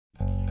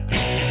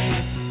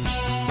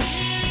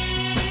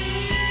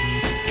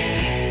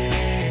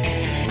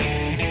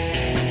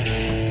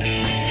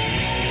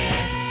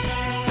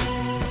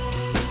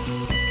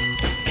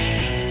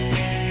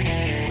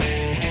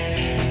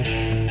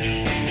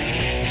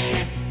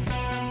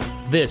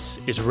This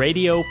is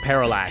Radio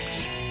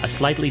Parallax, a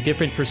slightly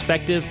different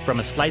perspective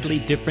from a slightly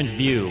different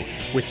view,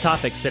 with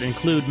topics that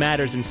include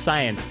matters in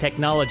science,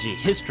 technology,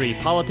 history,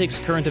 politics,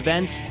 current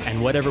events,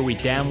 and whatever we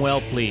damn well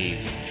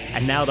please.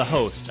 And now the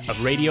host of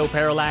Radio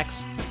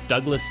Parallax,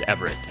 Douglas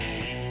Everett.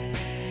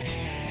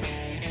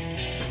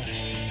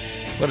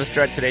 Let us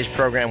start today's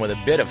program with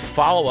a bit of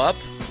follow-up.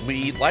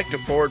 We like to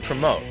forward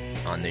promote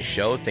on this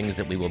show things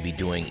that we will be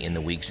doing in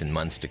the weeks and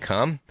months to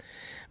come.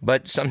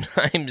 But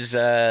sometimes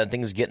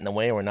things get in the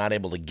way and we're not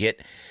able to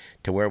get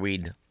to where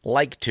we'd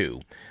like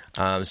to.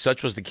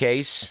 Such was the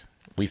case,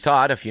 we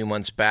thought, a few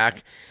months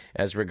back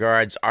as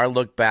regards our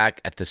look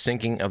back at the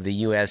sinking of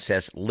the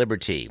USS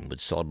Liberty,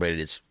 which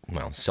celebrated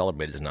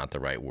celebrated is not the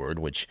right word,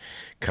 which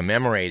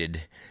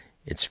commemorated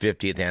its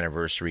 50th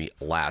anniversary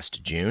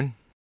last June.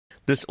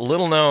 This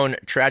little-known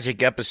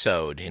tragic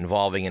episode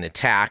involving an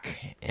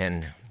attack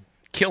and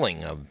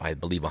killing of, I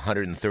believe,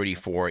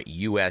 134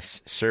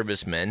 U.S.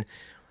 servicemen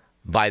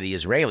by the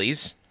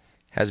Israelis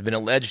has been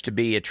alleged to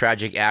be a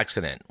tragic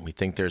accident. We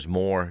think there's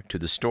more to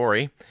the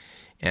story,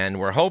 and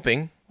we're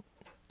hoping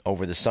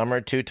over the summer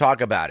to talk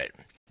about it.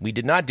 We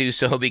did not do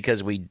so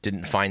because we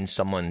didn't find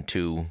someone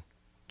to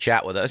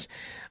chat with us,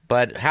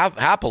 but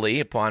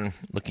happily, upon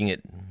looking at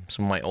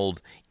some of my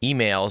old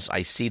emails,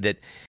 I see that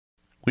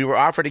we were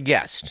offered a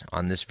guest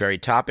on this very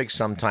topic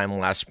sometime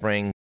last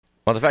spring.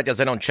 Well, the fact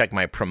is I don't check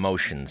my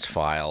promotions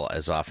file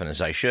as often as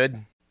I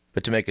should.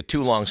 But to make a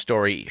too long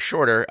story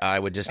shorter, I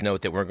would just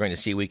note that we're going to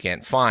see if we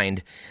can't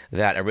find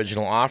that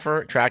original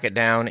offer, track it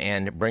down,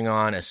 and bring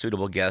on a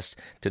suitable guest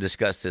to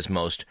discuss this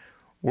most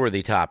worthy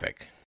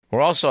topic.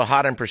 We're also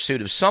hot in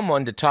pursuit of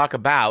someone to talk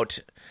about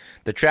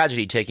the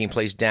tragedy taking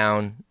place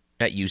down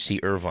at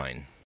UC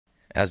Irvine.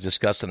 As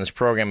discussed on this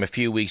program a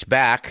few weeks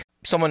back,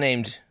 someone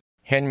named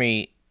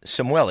Henry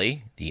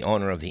Samueli, the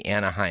owner of the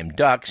Anaheim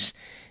Ducks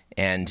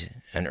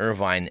and an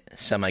Irvine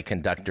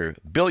semiconductor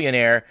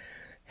billionaire,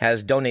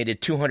 has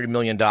donated $200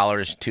 million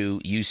to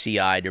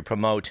UCI to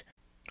promote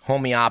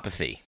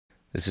homeopathy.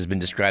 This has been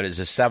described as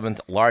the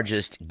seventh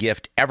largest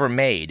gift ever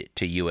made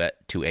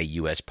to a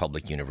U.S.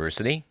 public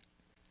university,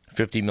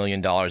 $50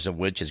 million of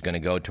which is going to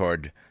go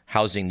toward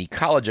housing the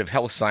College of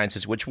Health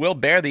Sciences, which will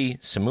bear the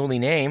Samueli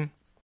name.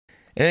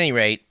 At any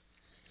rate,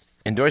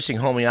 endorsing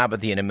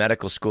homeopathy in a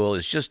medical school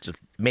is just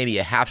maybe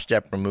a half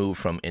step removed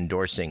from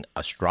endorsing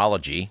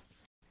astrology.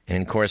 And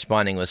in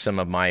corresponding with some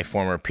of my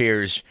former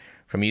peers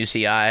from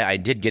UCI, I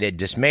did get a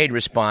dismayed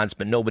response,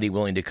 but nobody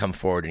willing to come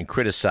forward and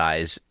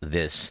criticize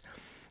this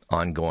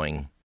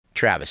ongoing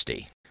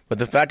travesty. But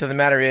the fact of the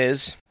matter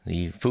is,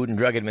 the Food and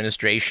Drug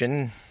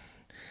Administration,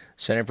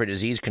 Center for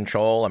Disease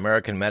Control,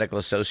 American Medical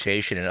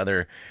Association, and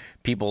other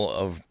people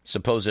of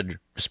supposed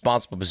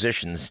responsible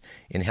positions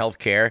in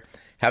healthcare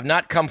have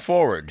not come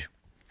forward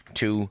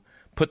to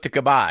put the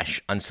kibosh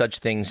on such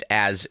things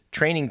as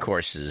training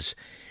courses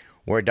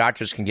where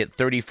doctors can get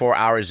 34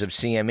 hours of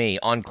CME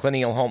on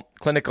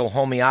clinical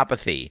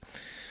homeopathy,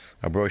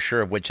 a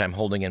brochure of which I'm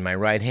holding in my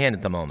right hand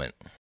at the moment.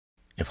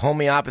 If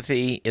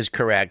homeopathy is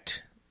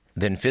correct,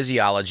 then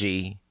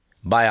physiology,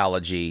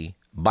 biology,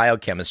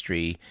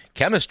 biochemistry,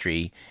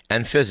 chemistry,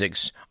 and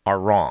physics are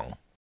wrong,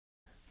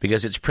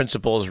 because its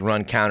principles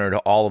run counter to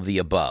all of the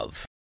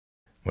above.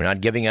 We're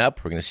not giving up.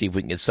 We're going to see if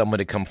we can get someone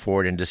to come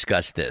forward and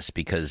discuss this,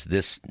 because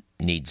this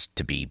needs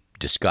to be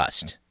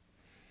discussed.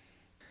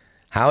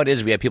 How it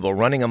is we have people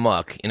running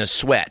amok in a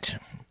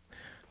sweat,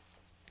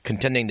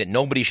 contending that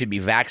nobody should be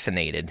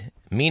vaccinated.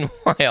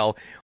 Meanwhile,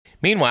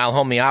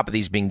 homeopathy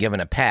is being given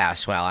a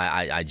pass. Well,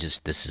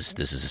 this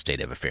is a state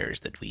of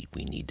affairs that we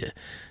need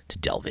to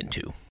delve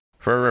into.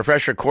 For a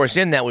refresher course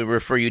in that, we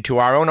refer you to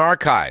our own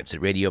archives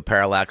at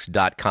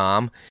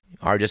radioparallax.com.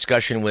 Our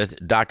discussion with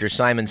Dr.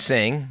 Simon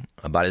Singh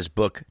about his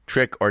book,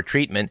 Trick or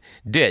Treatment,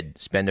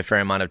 did spend a fair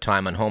amount of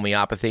time on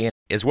homeopathy.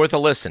 It's worth a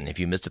listen if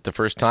you missed it the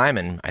first time,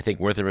 and I think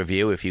worth a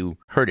review if you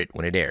heard it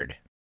when it aired.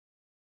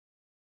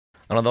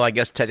 And although I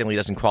guess technically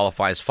doesn't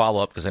qualify as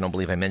follow-up, because I don't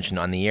believe I mentioned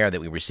on the air that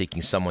we were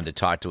seeking someone to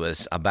talk to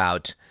us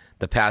about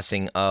the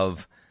passing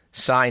of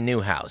Cy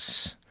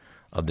Newhouse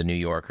of The New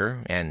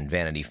Yorker and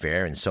Vanity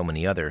Fair and so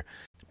many other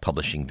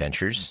publishing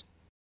ventures.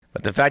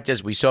 But the fact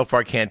is we so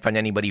far can't find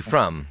anybody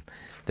from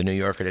The New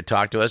Yorker to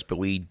talk to us, but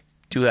we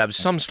do have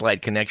some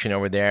slight connection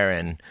over there,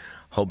 and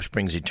hope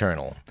springs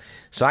eternal.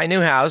 Cy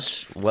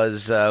Newhouse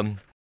was a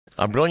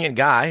brilliant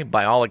guy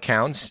by all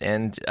accounts,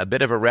 and a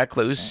bit of a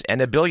recluse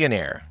and a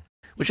billionaire,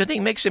 which I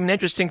think makes him an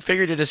interesting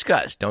figure to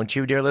discuss, don't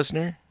you, dear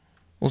listener?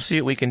 We'll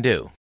see what we can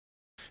do.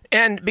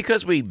 And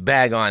because we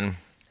bag on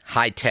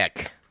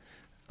high-tech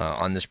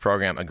on this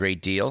program a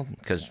great deal,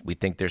 because we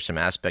think there's some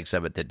aspects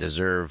of it that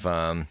deserve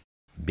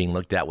being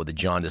looked at with a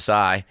jaundiced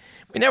eye,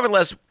 we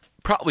nevertheless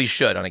probably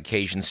should on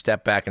occasion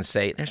step back and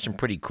say there's some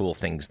pretty cool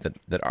things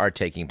that are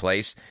taking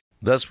place.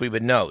 Thus, we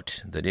would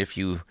note that if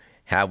you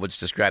have what's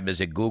described as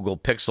a Google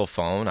Pixel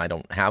phone, I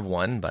don't have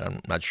one, but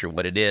I'm not sure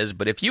what it is,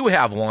 but if you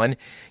have one,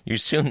 you're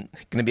soon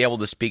going to be able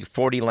to speak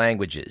 40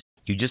 languages.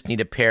 You just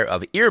need a pair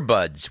of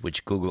earbuds,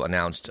 which Google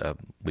announced a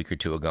week or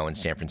two ago in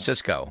San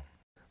Francisco.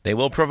 They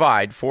will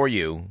provide for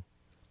you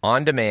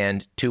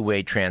on-demand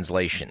two-way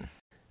translation.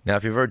 Now,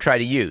 if you've ever tried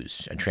to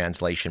use a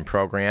translation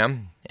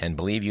program, and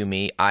believe you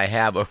me, I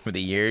have over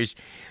the years,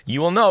 you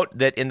will note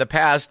that in the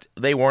past,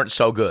 they weren't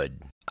so good.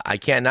 I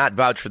cannot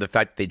vouch for the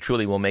fact that they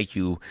truly will make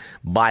you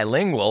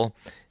bilingual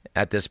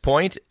at this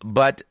point,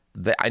 but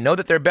I know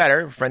that they're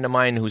better. A friend of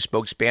mine who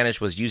spoke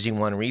Spanish was using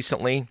one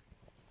recently,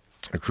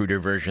 a cruder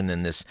version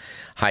than this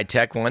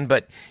high-tech one,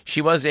 but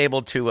she was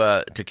able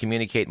to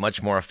communicate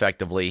much more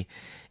effectively,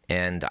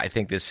 and I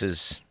think this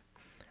is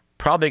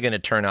probably going to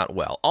turn out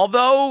well.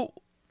 Although,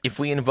 if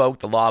we invoke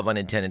the law of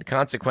unintended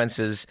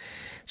consequences,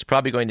 it's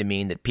probably going to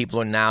mean that people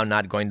are now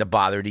not going to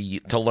bother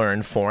to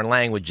learn foreign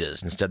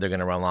languages. Instead, they're going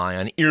to rely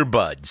on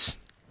earbuds,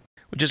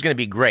 which is going to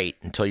be great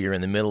until you're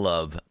in the middle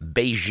of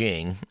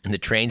Beijing in the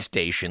train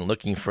station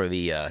looking for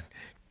the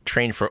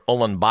train for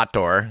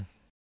Ulaanbaatar,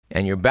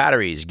 and your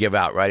batteries give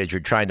out right as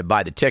you're trying to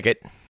buy the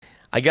ticket.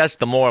 I guess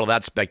the moral of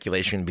that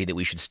speculation would be that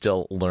we should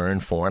still learn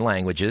foreign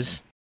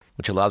languages,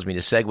 which allows me to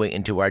segue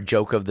into our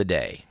joke of the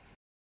day.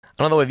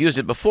 Although we've used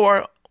it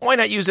before, why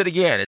not use it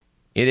again?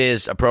 It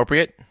is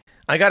appropriate.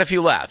 I got a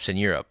few laughs in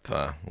Europe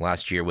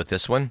last year with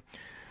this one,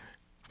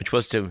 which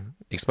was to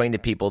explain to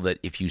people that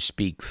if you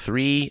speak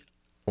 3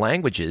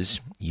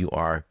 languages, you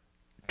are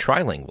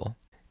trilingual.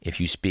 If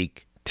you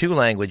speak 2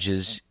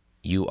 languages,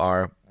 you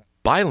are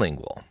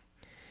bilingual.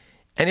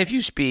 And if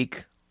you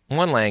speak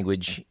 1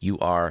 language, you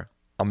are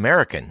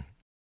American.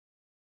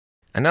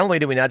 And not only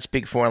do we not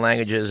speak foreign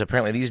languages,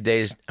 apparently these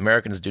days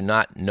Americans do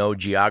not know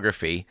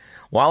geography.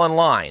 While in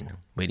line,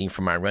 waiting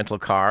for my rental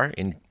car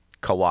in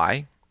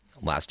Kauai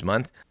last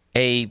month,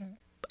 a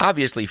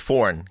obviously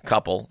foreign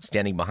couple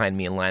standing behind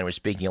me in line were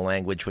speaking a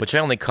language which I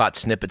only caught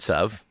snippets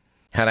of.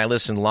 Had I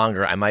listened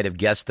longer, I might have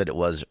guessed that it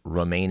was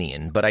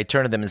Romanian. But I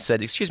turned to them and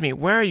said, "Excuse me,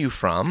 where are you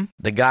from?"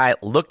 The guy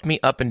looked me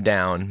up and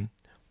down,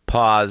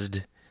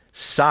 paused,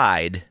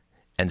 sighed,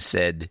 and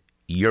said,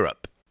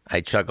 "Europe."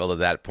 I chuckled at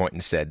that point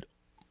and said,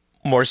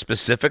 "More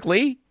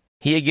specifically?"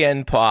 He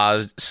again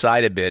paused,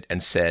 sighed a bit,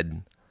 and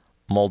said,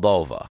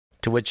 "Moldova."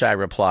 To which I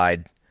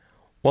replied,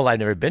 "Well, I've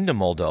never been to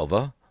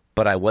Moldova,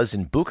 but I was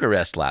in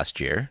Bucharest last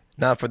year."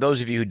 Now, for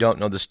those of you who don't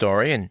know the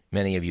story, and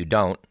many of you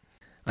don't,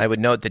 I would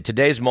note that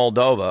today's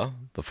Moldova,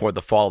 before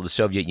the fall of the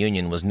Soviet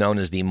Union, was known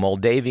as the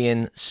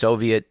Moldavian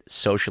Soviet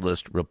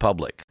Socialist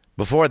Republic.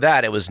 Before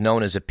that, it was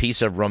known as a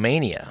piece of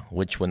Romania,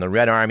 which, when the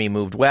Red Army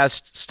moved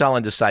west,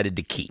 Stalin decided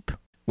to keep.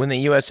 When the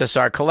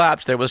USSR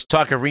collapsed, there was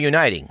talk of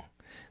reuniting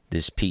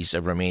this piece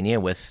of Romania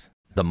with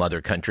the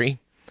mother country,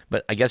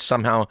 but I guess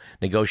somehow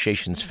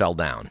negotiations fell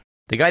down.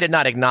 The guy did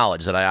not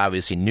acknowledge that I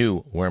obviously knew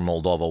where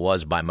Moldova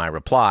was by my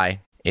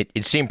reply.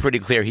 It seemed pretty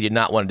clear he did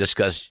not want to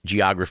discuss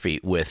geography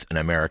with an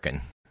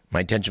American.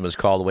 My attention was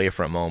called away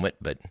for a moment,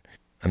 but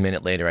a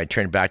minute later I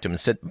turned back to him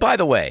and said, "By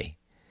the way,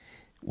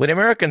 when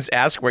Americans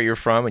ask where you're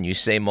from and you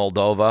say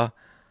Moldova,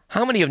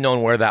 how many have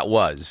known where that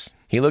was?"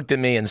 He looked at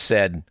me and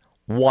said,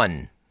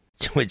 "1,"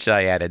 to which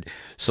I added,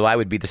 "So I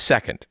would be the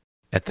second."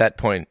 At that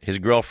point, his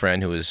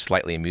girlfriend, who was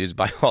slightly amused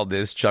by all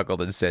this,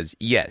 chuckled and says,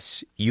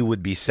 "Yes, you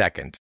would be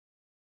second."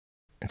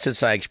 And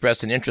since I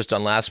expressed an interest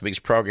on last week's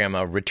program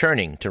of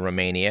returning to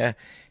Romania,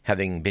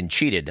 having been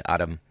cheated of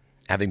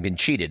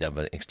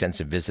an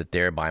extensive visit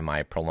there by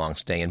my prolonged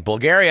stay in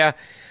Bulgaria,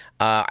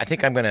 I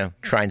think I'm going to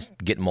try and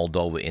get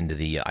Moldova into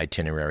the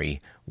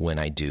itinerary when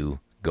I do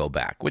go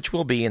back, which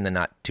will be in the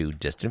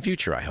not-too-distant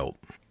future, I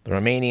hope. The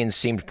Romanians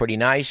seemed pretty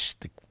nice.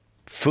 The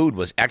food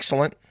was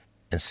excellent.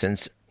 And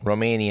since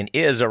Romanian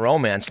is a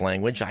Romance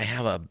language, I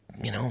have a,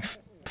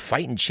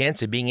 fighting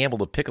chance of being able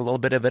to pick a little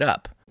bit of it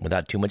up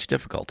without too much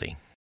difficulty.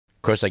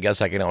 Of course, I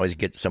guess I can always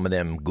get some of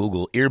them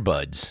Google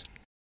earbuds.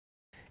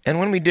 And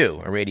when we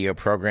do a radio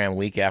program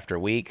week after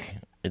week,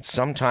 it's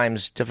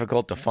sometimes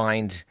difficult to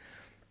find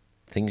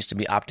things to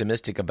be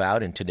optimistic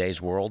about in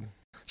today's world.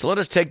 So let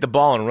us take the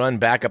ball and run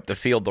back up the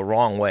field the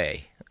wrong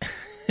way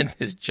in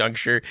this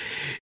juncture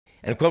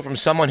and quote from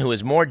someone who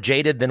is more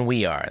jaded than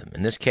we are.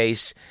 In this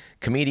case,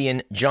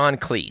 comedian John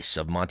Cleese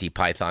of Monty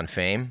Python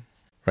fame.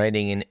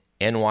 Writing in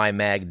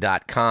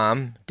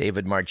nymag.com,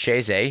 David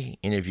Marchese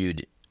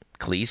interviewed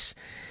Cleese,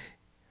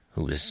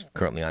 who is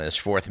currently on his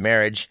 4th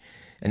marriage,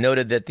 and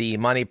noted that the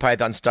Monty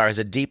Python star has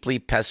a deeply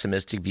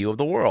pessimistic view of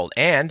the world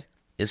and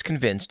is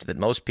convinced that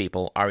most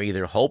people are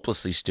either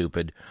hopelessly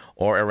stupid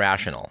or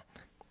irrational.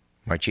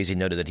 Marchese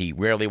noted that he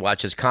rarely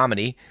watches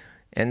comedy,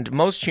 and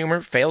most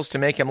humor fails to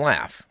make him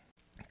laugh.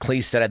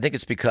 Cleese said, I think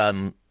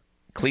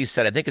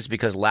it's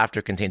because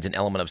laughter contains an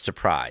element of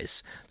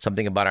surprise,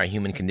 something about our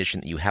human condition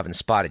that you haven't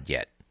spotted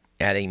yet.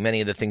 Adding, many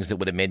of the things that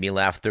would have made me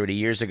laugh 30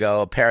 years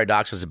ago,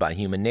 paradoxes about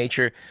human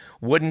nature,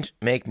 wouldn't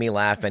make me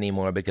laugh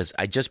anymore because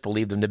I just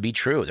believe them to be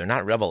true. They're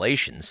not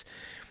revelations.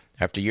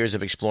 After years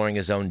of exploring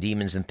his own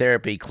demons in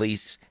therapy,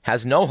 Cleese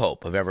has no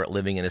hope of ever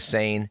living in a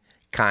sane,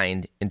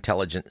 kind,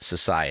 intelligent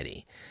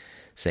society.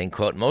 Saying,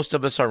 quote, most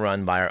of us are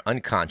run by our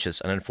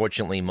unconscious, and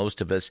unfortunately most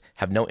of us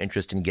have no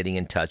interest in getting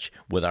in touch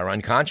with our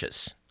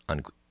unconscious,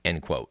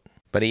 end quote.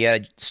 But he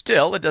added,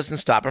 still, it doesn't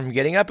stop him from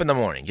getting up in the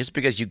morning. Just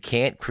because you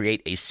can't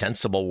create a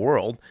sensible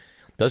world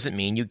doesn't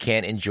mean you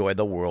can't enjoy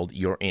the world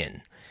you're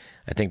in.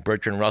 I think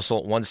Bertrand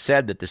Russell once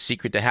said that the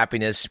secret to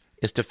happiness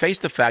is to face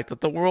the fact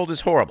that the world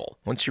is horrible.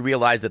 Once you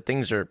realize that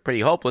things are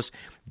pretty hopeless,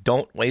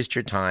 don't waste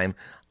your time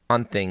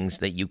on things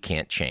that you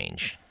can't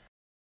change.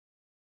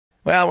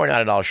 Well, we're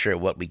not at all sure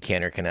what we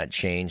can or cannot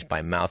change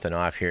by mouthing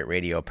off here at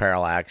Radio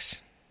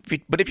Parallax.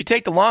 But if you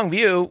take the long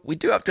view, we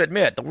do have to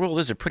admit the world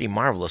is a pretty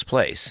marvelous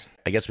place.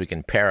 I guess we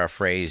can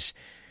paraphrase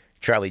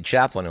Charlie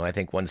Chaplin, who I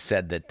think once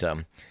said that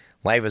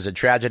life is a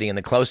tragedy in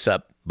the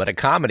close-up, but a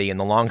comedy in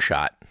the long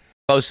shot.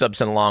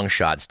 Close-ups and long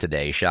shots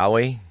today, shall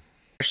we?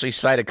 Actually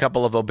cite a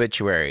couple of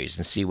obituaries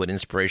and see what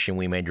inspiration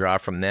we may draw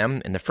from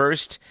them. In the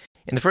first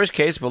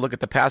case, we'll look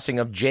at the passing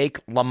of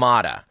Jake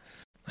LaMotta,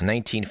 a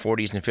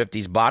 1940s and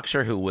 50s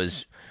boxer who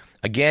was,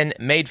 again,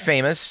 made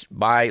famous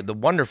by the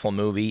wonderful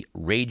movie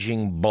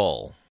Raging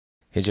Bull.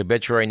 His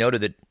obituary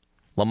noted that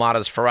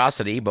LaMotta's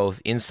ferocity,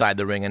 both inside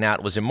the ring and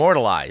out, was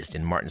immortalized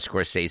in Martin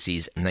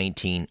Scorsese's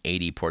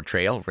 1980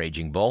 portrayal of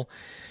Raging Bull.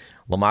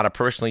 LaMotta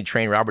personally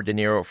trained Robert De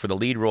Niro for the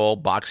lead role,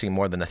 boxing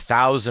more than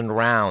 1,000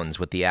 rounds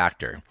with the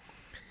actor.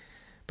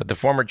 But the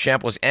former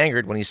champ was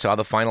angered when he saw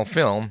the final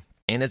film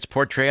and its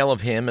portrayal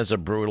of him as a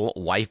brutal,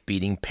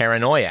 wife-beating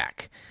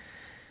paranoiac.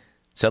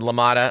 Said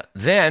LaMotta,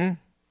 "Then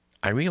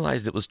I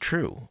realized it was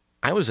true.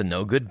 I was a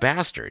no-good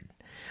bastard.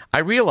 I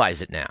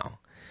realize it now.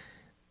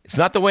 It's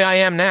not the way I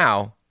am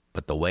now,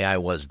 but the way I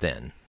was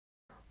then."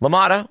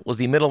 LaMotta was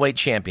the middleweight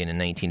champion in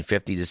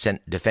 1950,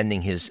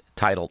 defending his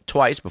title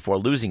twice before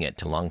losing it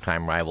to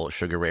longtime rival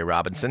Sugar Ray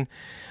Robinson.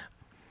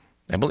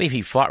 I believe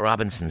he fought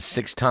Robinson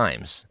 6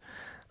 times.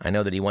 I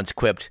know that he once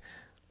quipped,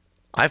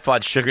 "I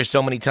fought Sugar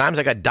so many times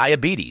I got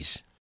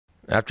diabetes."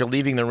 After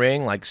leaving the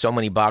ring, like so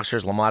many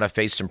boxers, LaMotta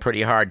faced some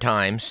pretty hard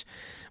times,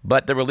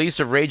 but the release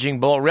of Raging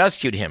Bull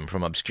rescued him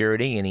from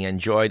obscurity, and he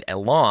enjoyed a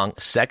long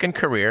second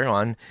career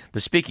on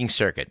the speaking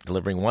circuit,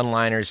 delivering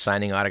one-liners,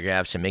 signing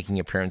autographs, and making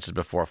appearances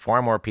before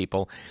far more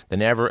people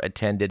than ever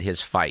attended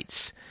his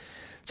fights.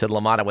 Said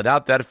LaMotta,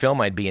 "Without that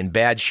film, I'd be in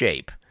bad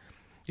shape.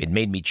 It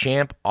made me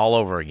champ all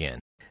over again."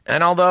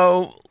 And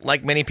although,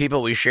 like many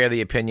people, we share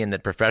the opinion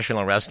that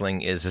professional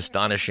wrestling is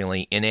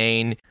astonishingly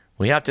inane,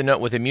 we have to note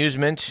with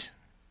amusement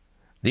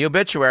the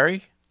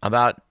obituary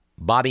about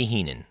Bobby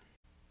Heenan.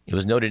 It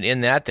was noted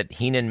in that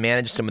Heenan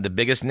managed some of the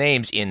biggest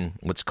names in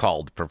what's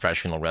called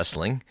professional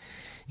wrestling,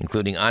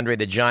 including Andre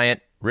the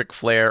Giant, Ric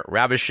Flair,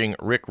 Ravishing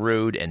Rick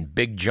Rude, and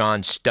Big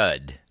John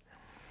Studd.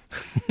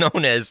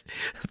 Known as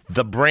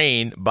the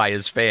Brain by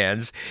his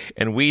fans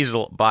and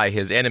Weasel by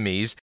his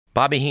enemies,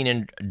 Bobby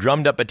Heenan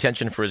drummed up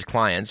attention for his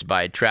clients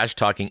by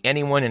trash-talking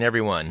anyone and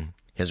everyone,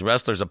 his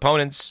wrestlers'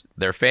 opponents,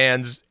 their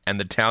fans, and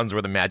the towns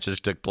where the matches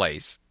took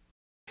place.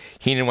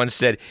 Heenan once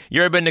said,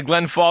 "You ever been to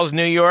Glen Falls,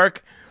 New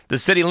York? The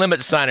city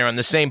limit sign are on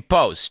the same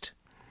post."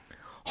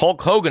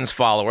 Hulk Hogan's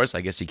followers,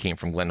 I guess he came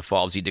from Glen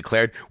Falls, he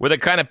declared, were the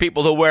kind of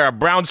people who wear a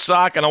brown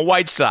sock and a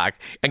white sock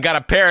and got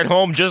a pair at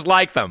home just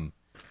like them.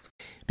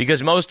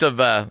 Because most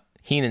of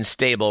Heenan's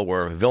stable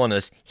were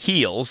villainous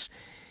heels,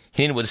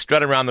 Heenan would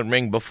strut around the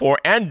ring before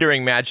and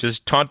during matches,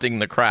 taunting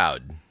the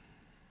crowd.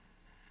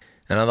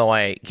 And although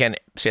I can't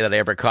say that I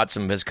ever caught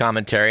some of his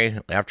commentary,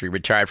 after he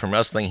retired from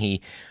wrestling,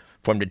 he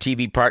formed a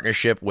TV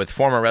partnership with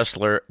former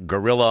wrestler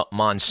Gorilla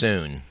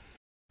Monsoon.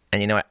 And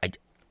you know, I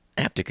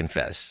have to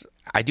confess,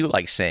 I do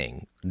like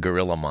saying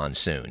Gorilla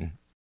Monsoon.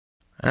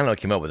 I don't know who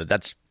came up with it.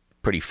 That's a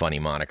pretty funny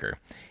moniker.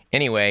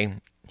 Anyway,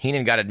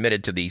 Heenan got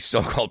admitted to the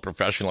so-called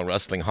Professional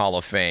Wrestling Hall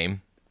of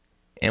Fame.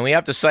 And we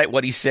have to cite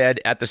what he said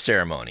at the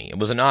ceremony. It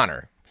was an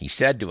honor, he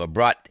said, to have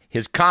brought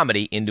his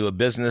comedy into a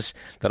business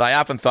that I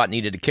often thought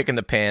needed a kick in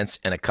the pants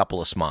and a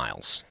couple of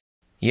smiles.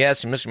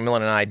 Yes, Mr.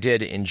 Millen and I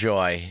did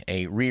enjoy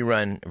a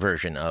rerun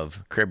version of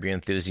Curb Your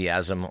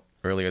Enthusiasm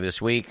earlier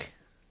this week,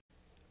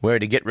 where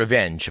to get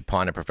revenge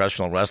upon a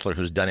professional wrestler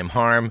who's done him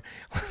harm,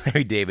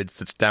 Larry David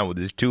sits down with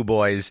his 2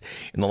 boys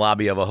in the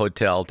lobby of a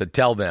hotel to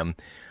tell them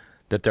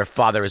that their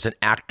father is an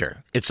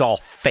actor. It's all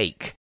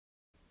fake.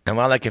 And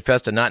while I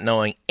confess to not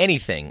knowing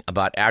anything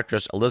about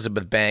actress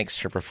Elizabeth Banks,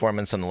 her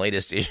performance on the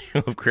latest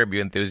issue of Curb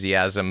Your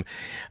Enthusiasm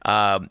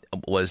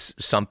was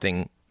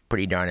something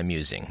pretty darn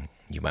amusing.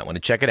 You might want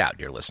to check it out,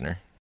 dear listener.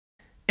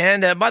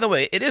 And by the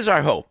way, it is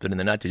our hope that in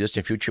the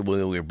not-too-distant future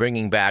we will be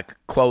bringing back,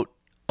 quote,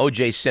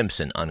 O.J.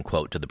 Simpson,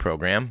 unquote, to the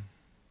program.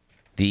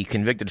 The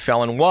convicted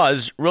felon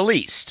was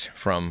released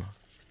from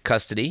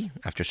custody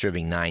after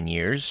serving 9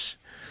 years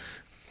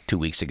 2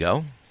 weeks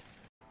ago.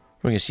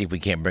 We're going to see if we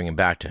can't bring him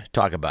back to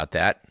talk about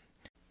that.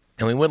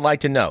 And we would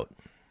like to note,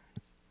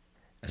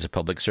 as a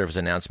public service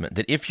announcement,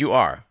 that if you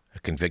are a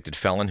convicted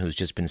felon who's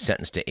just been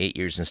sentenced to 8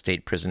 years in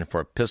state prison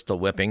for pistol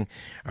whipping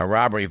a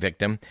robbery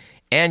victim,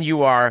 and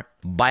you are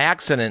by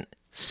accident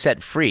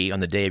set free on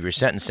the day of your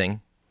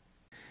sentencing,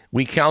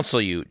 we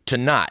counsel you to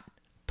not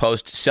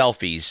post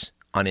selfies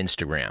on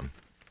Instagram.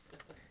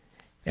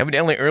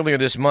 Evidently, earlier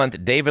this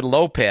month, David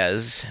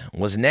Lopez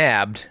was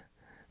nabbed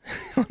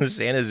on the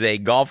San Jose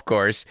golf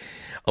course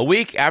a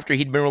week after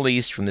he'd been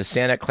released from the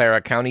Santa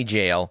Clara County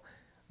Jail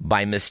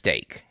by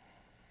mistake.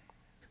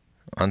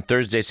 On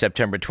Thursday,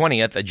 September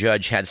 20th, a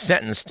judge had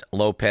sentenced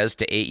Lopez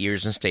to 8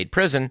 years in state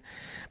prison,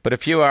 but a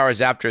few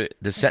hours after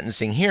the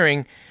sentencing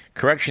hearing,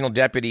 correctional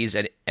deputies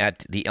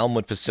at the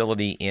Elmwood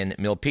facility in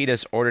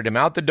Milpitas ordered him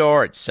out the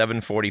door at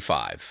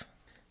 7:45.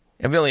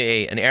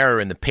 Evidently, an error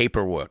in the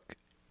paperwork.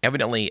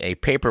 Evidently, a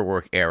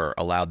paperwork error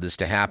allowed this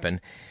to happen.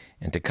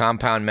 And to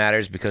compound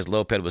matters, because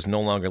Lopez was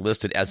no longer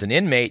listed as an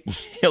inmate,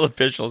 jail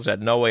officials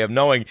had no way of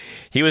knowing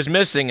he was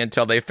missing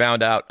until they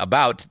found out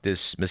about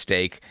this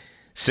mistake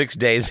 6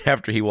 days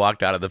after he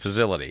walked out of the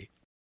facility.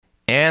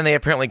 And they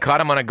apparently caught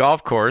him on a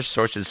golf course.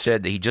 Sources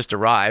said that he just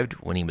arrived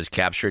when he was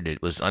captured.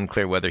 It was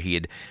unclear whether he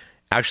had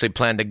actually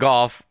planned to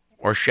golf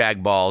or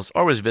shag balls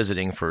or was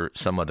visiting for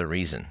some other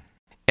reason.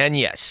 And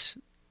yes,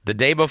 the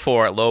day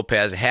before,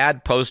 Lopez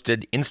had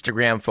posted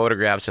Instagram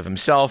photographs of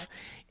himself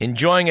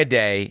enjoying a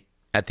day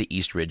at the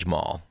East Ridge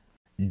Mall.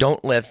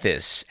 Don't let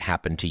this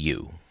happen to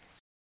you.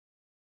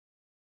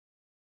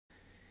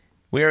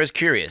 We are as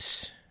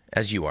curious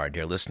as you are,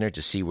 dear listener,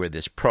 to see where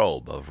this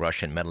probe of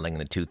Russian meddling in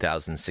the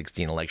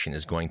 2016 election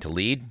is going to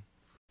lead.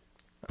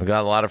 I've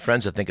got a lot of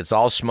friends that think it's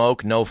all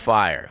smoke, no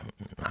fire.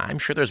 I'm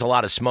sure there's a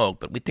lot of smoke,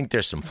 but we think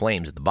there's some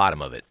flames at the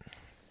bottom of it.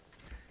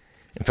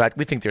 In fact,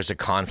 we think there's a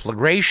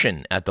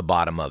conflagration at the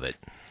bottom of it.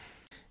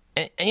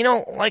 And you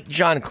know, like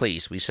John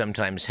Cleese, we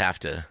sometimes have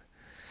to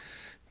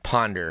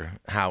ponder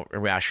how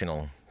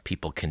irrational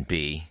people can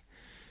be.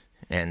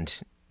 And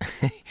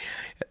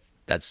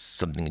that's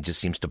something that just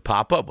seems to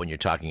pop up when you're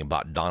talking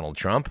about Donald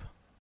Trump.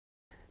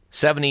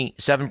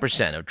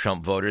 77% of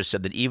Trump voters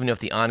said that even if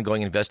the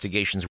ongoing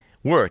investigations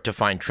were to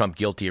find Trump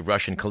guilty of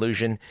Russian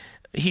collusion,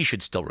 he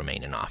should still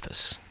remain in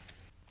office.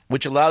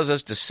 Which allows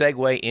us to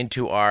segue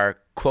into our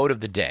quote of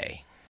the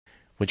day,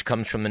 which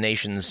comes from the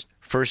nation's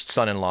first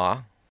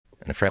son-in-law.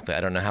 And frankly,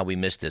 I don't know how we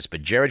missed this,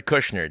 but Jared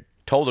Kushner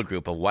told a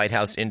group of White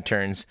House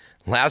interns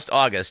last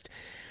August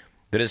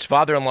that his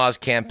father-in-law's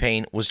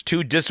campaign was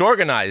too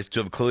disorganized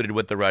to have colluded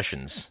with the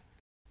Russians.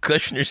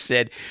 Kushner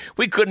said,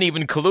 "We couldn't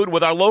even collude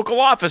with our local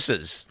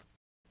offices."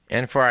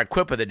 And for our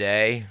quip of the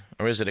day,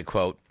 or is it a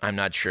quote? I'm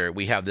not sure.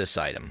 We have this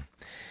item.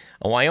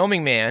 A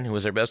Wyoming man who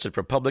was arrested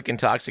for public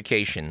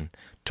intoxication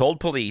told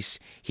police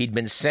he'd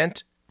been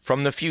sent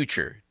from the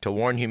future to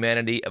warn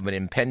humanity of an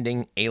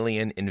impending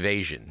alien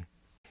invasion.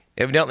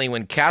 Evidently,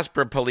 when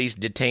Casper police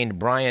detained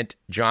Bryant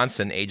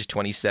Johnson, age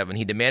 27,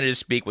 he demanded to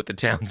speak with the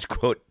town's,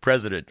 quote,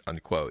 president,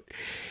 unquote.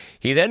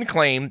 He then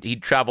claimed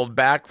he'd traveled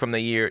back from the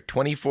year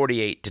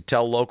 2048 to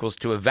tell locals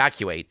to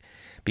evacuate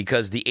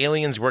because the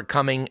aliens were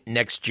coming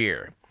next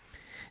year.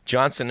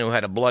 Johnson, who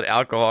had a blood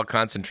alcohol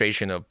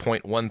concentration of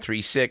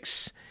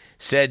 0.136,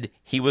 said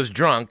he was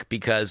drunk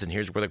because, and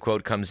here's where the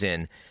quote comes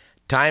in,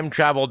 time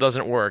travel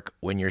doesn't work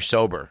when you're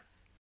sober.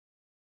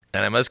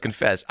 And I must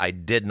confess, I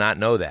did not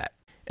know that.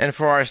 And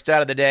for our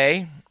stat of the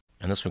day,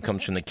 and this one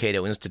comes from the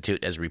Cato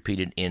Institute as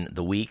repeated in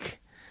The Week,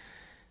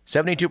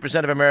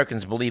 72% of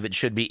Americans believe it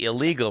should be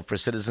illegal for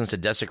citizens to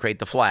desecrate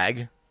the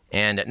flag.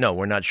 And no,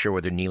 we're not sure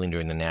whether kneeling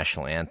during the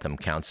national anthem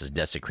counts as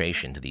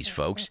desecration to these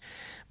folks.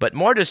 But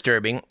more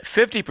disturbing,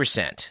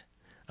 50%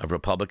 of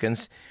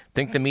Republicans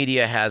think the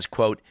media has,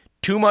 quote,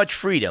 too much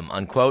freedom,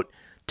 unquote,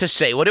 to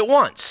say what it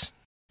wants.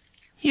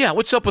 Yeah,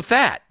 what's up with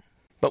that?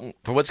 But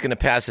for what's going to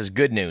pass as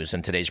good news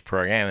in today's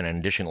program, and an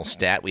additional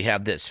stat, we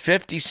have this.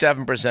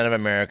 57% of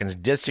Americans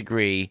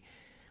disagree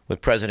with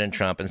President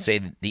Trump and say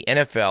that the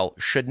NFL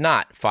should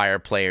not fire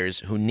players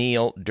who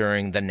kneel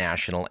during the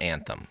national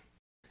anthem.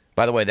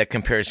 By the way, that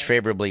compares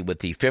favorably with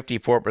the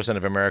 54%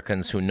 of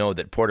Americans who know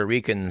that Puerto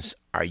Ricans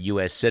are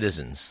U.S.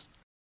 citizens.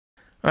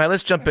 All right,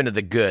 let's jump into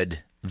the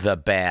good, the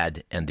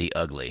bad, and the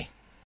ugly.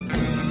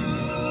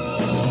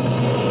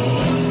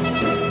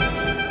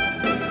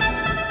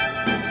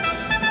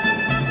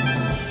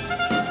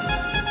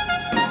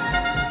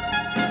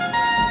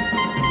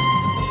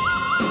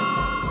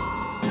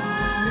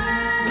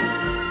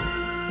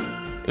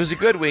 It was a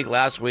good week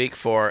last week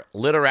for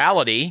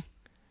literality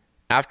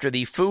after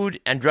the Food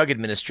and Drug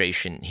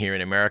Administration here in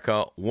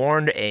America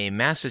warned a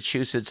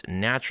Massachusetts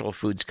natural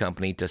foods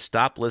company to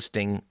stop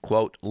listing,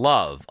 quote,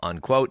 love,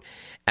 unquote,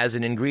 as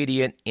an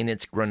ingredient in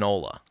its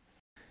granola.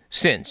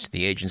 Since,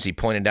 the agency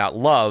pointed out,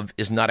 love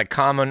is not a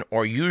common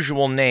or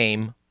usual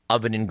name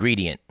of an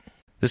ingredient.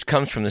 This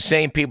comes from the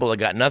same people that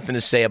got nothing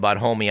to say about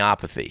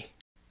homeopathy.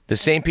 The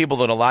same people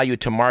that allow you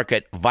to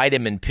market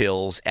vitamin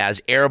pills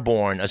as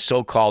Airborne, a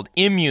so-called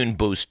immune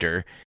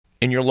booster,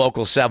 in your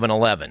local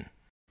 7-Eleven.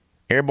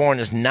 Airborne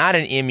is not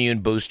an immune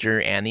booster,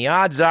 and the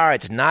odds are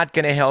it's not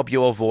going to help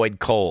you avoid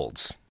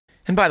colds.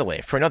 And by the way,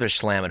 for another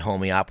slam at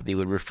homeopathy, we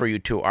would refer you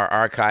to our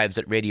archives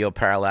at Radio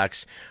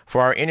Parallax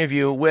for our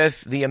interview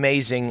with the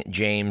amazing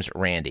James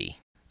Randi.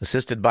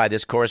 Assisted by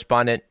this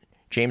correspondent,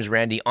 James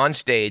Randi on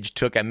stage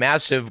took a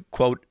massive,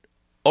 quote,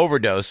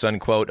 overdose,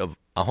 unquote, of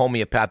a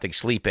homeopathic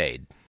sleep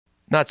aid.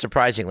 Not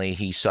surprisingly,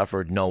 he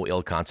suffered no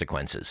ill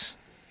consequences.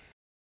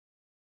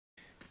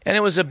 And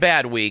it was a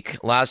bad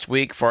week last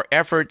week for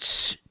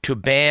efforts to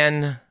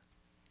ban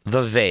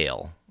the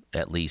veil,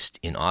 at least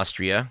in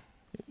Austria,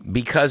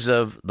 because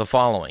of the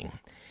following.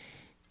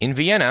 In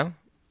Vienna,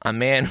 a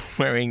man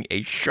wearing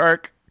a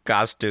shark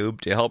costume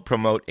to help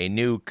promote a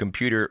new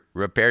computer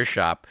repair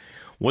shop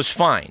was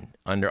fined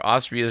under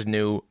Austria's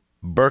new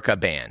burqa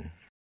ban.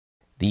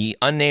 The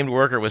unnamed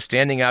worker was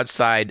standing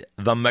outside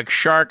the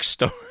McShark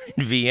store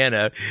in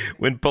Vienna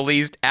when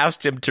police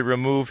asked him to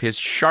remove his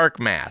shark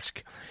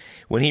mask.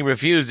 When he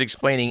refused,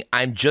 explaining,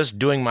 "I'm just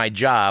doing my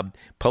job,"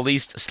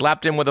 police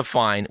slapped him with a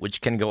fine, which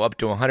can go up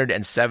to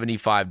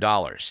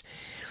 $175.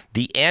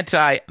 The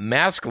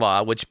anti-mask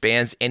law, which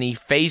bans any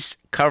face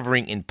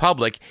covering in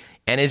public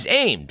and is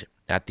aimed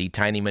at the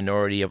tiny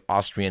minority of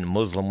Austrian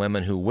Muslim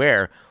women who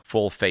wear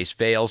full-face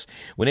veils,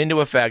 went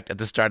into effect at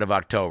the start of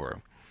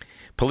October.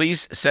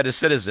 Police said a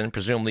citizen,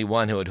 presumably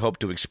one who had hoped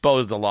to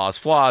expose the law's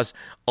flaws,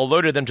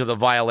 alerted them to the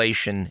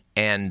violation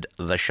and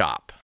the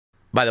shop.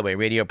 By the way,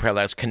 Radio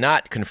Parallax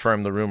cannot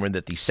confirm the rumor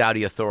that the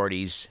Saudi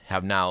authorities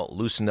have now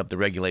loosened up the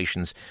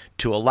regulations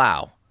to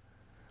allow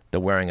the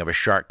wearing of a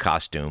shark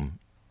costume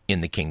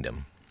in the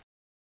kingdom.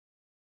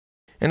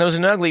 And it was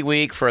an ugly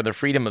week for the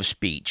freedom of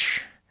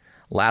speech.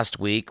 Last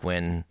week,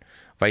 when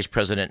Vice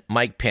President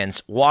Mike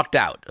Pence walked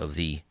out of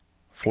the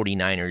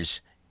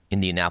 49ers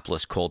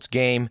Indianapolis Colts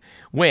game,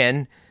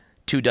 when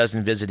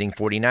 24 visiting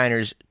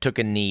 49ers took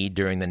a knee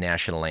during the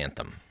national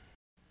anthem.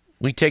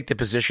 We take the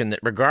position that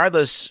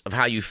regardless of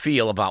how you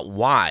feel about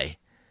why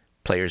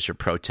players are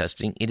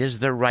protesting, it is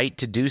their right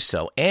to do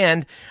so,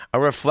 and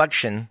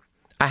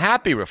a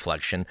happy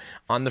reflection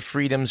on the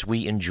freedoms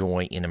we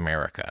enjoy in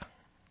America.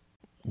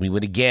 We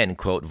would again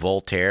quote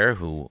Voltaire,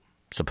 who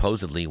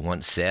supposedly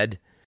once said,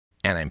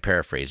 and I'm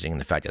paraphrasing, and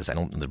the fact is I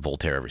don't know that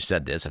Voltaire ever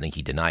said this, I think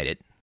he denied it,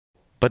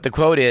 but the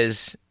quote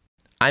is,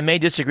 "I may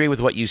disagree with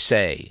what you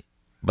say,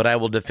 but I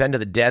will defend to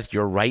the death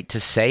your right to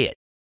say it."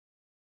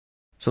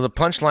 So the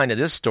punchline to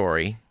this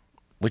story,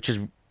 which is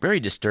very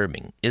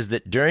disturbing, is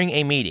that during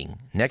a meeting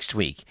next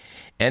week,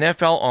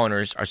 NFL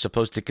owners are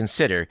supposed to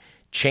consider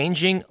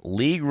changing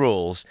league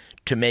rules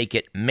to make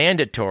it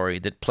mandatory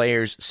that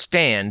players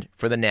stand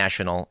for the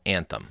national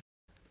anthem.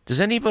 Does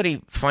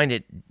anybody find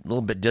it a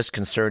little bit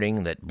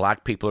disconcerting that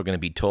black people are going to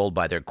be told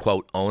by their,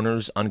 quote,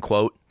 owners,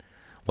 unquote,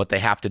 what they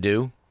have to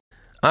do?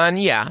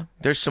 And yeah,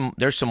 there's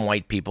some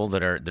white people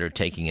that are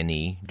taking a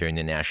knee during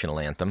the national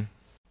anthem.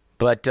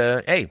 But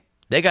hey,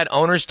 they got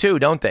owners too,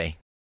 don't they?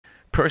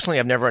 Personally,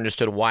 I've never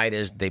understood why it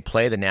is they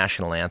play the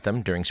national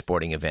anthem during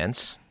sporting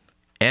events.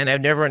 And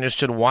I've never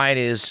understood why it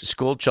is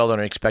school children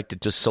are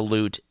expected to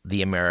salute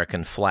the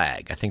American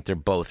flag. I think they're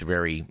both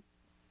very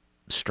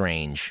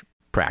strange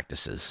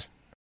practices.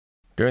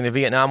 During the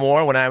Vietnam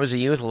War, when I was a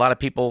youth, a lot of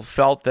people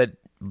felt that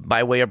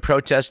by way of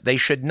protest, they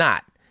should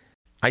not.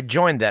 I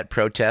joined that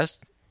protest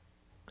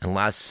and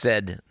last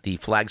said the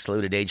flag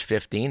salute at age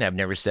 15. I've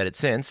never said it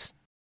since.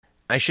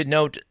 I should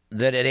note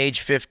that at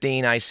age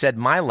 15, I said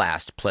my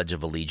last Pledge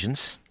of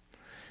Allegiance,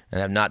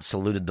 and have not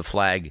saluted the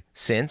flag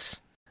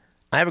since.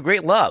 I have a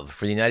great love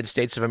for the United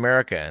States of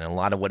America and a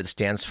lot of what it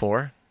stands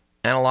for,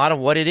 and a lot of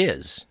what it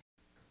is.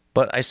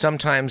 But I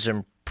sometimes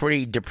am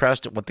pretty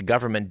depressed at what the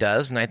government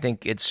does, and I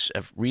think it's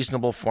a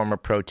reasonable form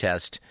of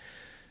protest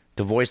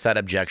to voice that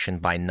objection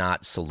by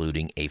not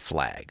saluting a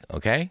flag,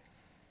 okay?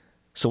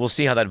 So we'll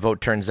see how that vote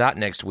turns out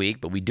next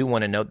week, but we do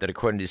want to note that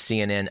according to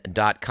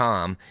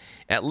CNN.com,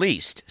 at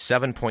least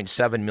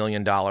 $7.7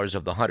 million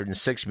of the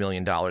 $106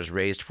 million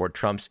raised for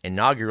Trump's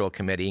inaugural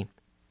committee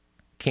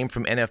came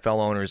from NFL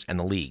owners and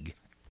the league.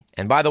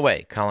 And by the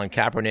way, Colin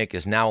Kaepernick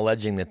is now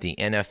alleging that the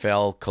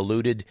NFL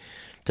colluded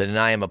to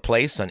deny him a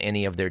place on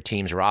any of their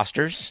team's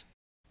rosters.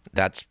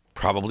 That's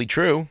probably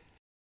true.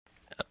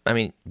 I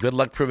mean, good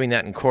luck proving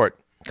that in court,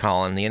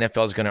 Colin. The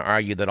NFL is going to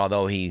argue that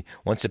although he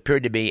once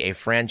appeared to be a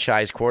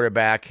franchise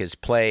quarterback, his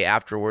play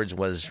afterwards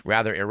was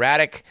rather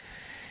erratic.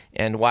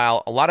 And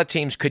while a lot of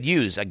teams could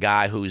use a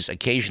guy who's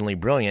occasionally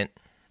brilliant,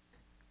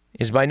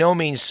 it is by no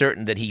means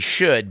certain that he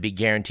should be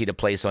guaranteed a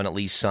place on at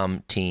least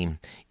some team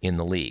in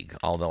the league,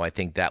 although I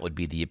think that would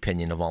be the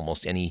opinion of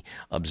almost any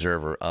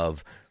observer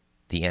of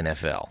the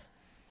NFL.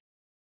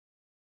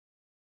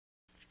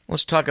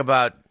 Let's talk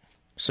about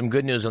some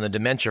good news on the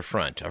dementia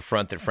front, a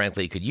front that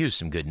frankly could use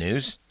some good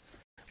news.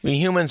 We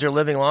humans are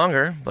living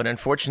longer, but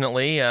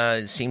unfortunately,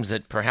 it seems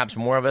that perhaps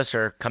more of us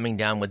are coming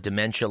down with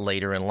dementia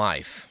later in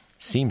life.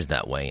 Seems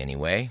that way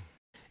anyway.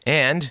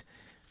 And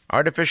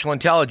artificial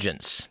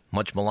intelligence,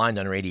 much maligned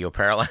on Radio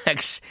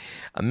Parallax,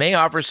 may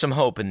offer some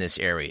hope in this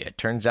area. It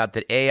turns out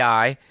that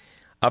AI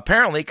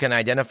apparently can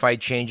identify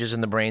changes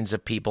in the brains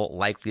of people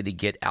likely to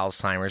get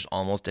Alzheimer's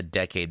almost a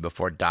decade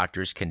before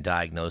doctors can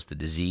diagnose the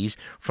disease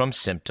from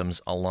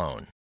symptoms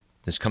alone.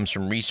 This comes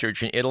from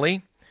research in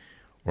Italy,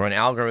 where an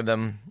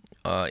algorithm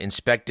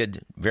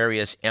inspected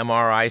various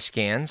MRI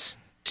scans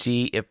to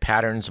see if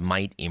patterns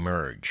might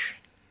emerge.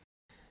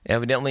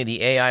 Evidently,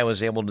 the AI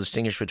was able to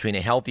distinguish between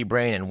a healthy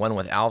brain and one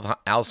with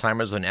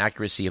Alzheimer's with an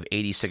accuracy of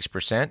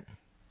 86%,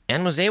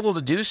 and was able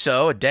to do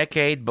so a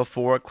decade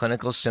before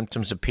clinical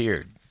symptoms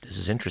appeared. This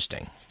is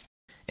interesting.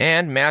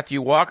 And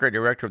Matthew Walker,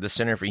 director of the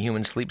Center for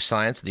Human Sleep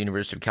Science at the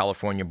University of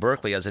California,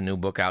 Berkeley, has a new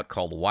book out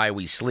called Why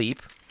We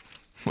Sleep.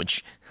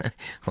 which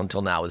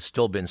until now has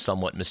still been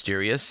somewhat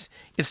mysterious.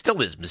 It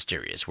still is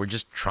mysterious. We're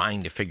just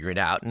trying to figure it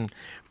out, and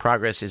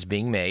progress is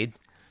being made.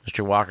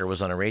 Mr. Walker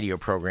was on a radio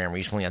program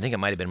recently. I think it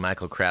might have been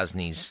Michael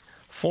Krasny's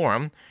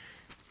Forum,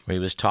 where he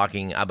was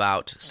talking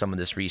about some of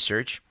this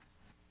research.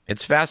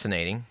 It's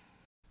fascinating.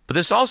 But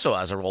this also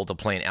has a role to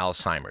play in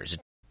Alzheimer's.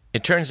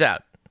 It turns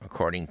out,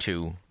 according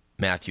to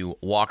Matthew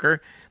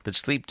Walker, that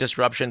sleep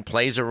disruption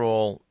plays a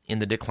role in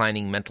the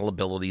declining mental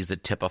abilities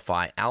that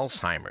typify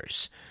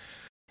Alzheimer's.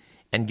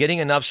 And getting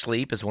enough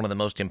sleep is one of the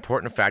most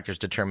important factors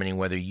determining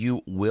whether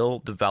you will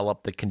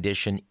develop the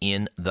condition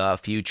in the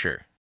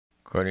future.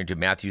 According to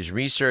Matthew's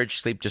research,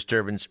 sleep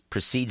disturbance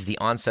precedes the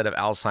onset of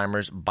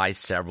Alzheimer's by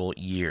several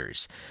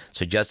years,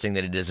 suggesting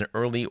that it is an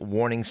early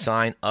warning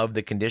sign of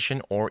the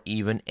condition or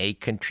even a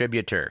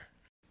contributor.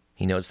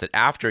 He notes that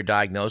after a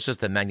diagnosis,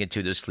 the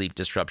magnitude of sleep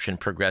disruption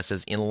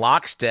progresses in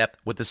lockstep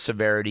with the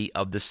severity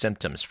of the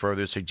symptoms,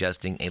 further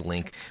suggesting a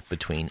link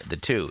between the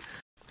two.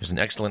 There's an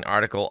excellent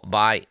article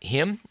by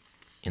him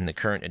in the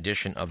current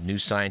edition of New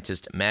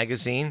Scientist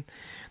magazine.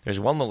 There's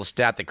one little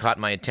stat that caught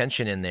my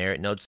attention in there. It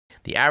notes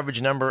the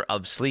average number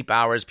of sleep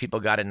hours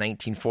people got in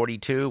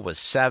 1942 was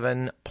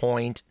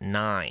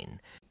 7.9.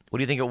 What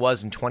do you think it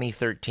was in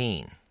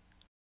 2013?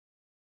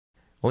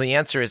 Well, the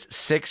answer is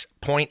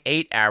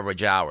 6.8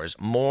 average hours,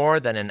 more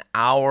than an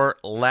hour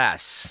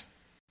less.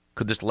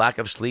 Could this lack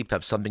of sleep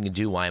have something to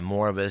do why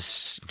more of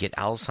us get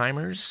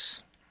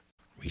Alzheimer's?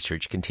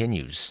 Research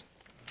continues.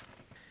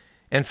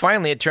 And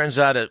finally, it turns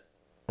out a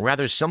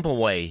rather simple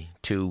way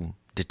to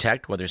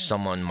detect whether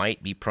someone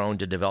might be prone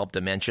to develop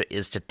dementia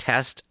is to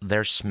test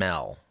their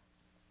smell.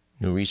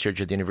 New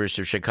research at the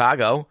University of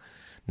Chicago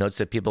notes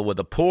that people with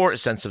a poor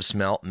sense of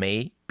smell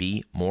may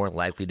be more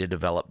likely to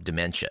develop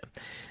dementia.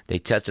 They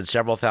tested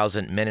several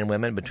thousand men and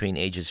women between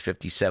ages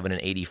 57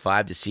 and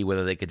 85 to see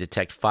whether they could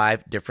detect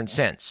 5 different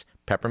scents: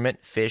 peppermint,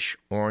 fish,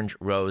 orange,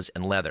 rose,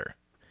 and leather.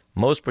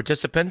 Most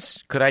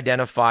participants could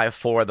identify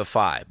 4 of the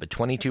 5, but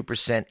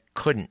 22%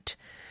 couldn't.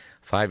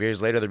 5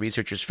 years later, the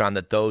researchers found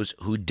that those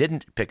who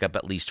didn't pick up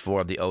at least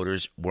 4 of the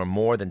odors were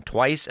more than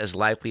twice as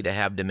likely to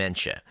have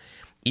dementia,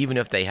 even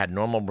if they had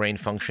normal brain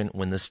function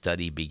when the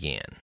study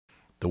began.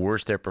 The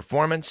worse their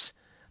performance,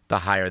 the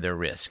higher their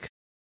risk.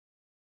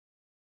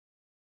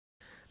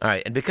 All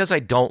right, and because I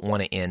don't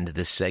want to end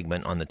this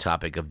segment on the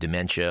topic of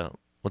dementia,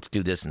 let's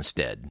do this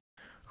instead.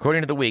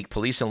 According to The Week,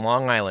 police in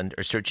Long Island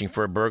are searching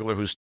for a burglar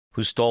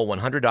who stole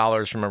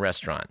 $100 from a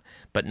restaurant,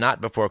 but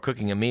not before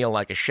cooking a meal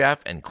like a chef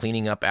and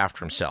cleaning up after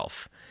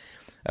himself.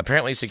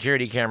 Apparently,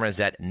 security cameras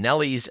at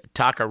Nellie's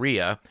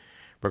Taqueria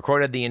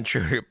recorded the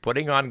intruder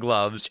putting on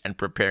gloves and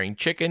preparing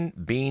chicken,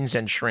 beans,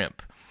 and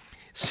shrimp.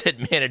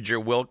 Said manager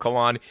Will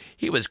Collon,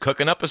 he was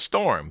cooking up a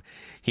storm.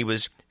 He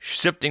was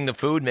sifting the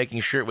food,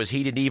 making sure it was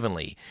heated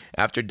evenly.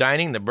 After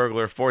dining, the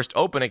burglar forced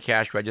open a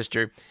cash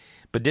register,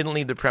 but didn't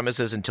leave the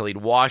premises until he'd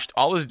washed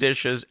all his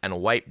dishes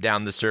and wiped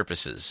down the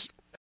surfaces.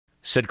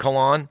 Said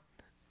Collon,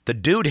 the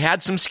dude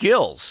had some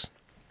skills.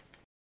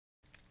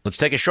 Let's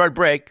take a short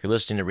break. You're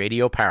listening to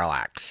Radio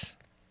Parallax.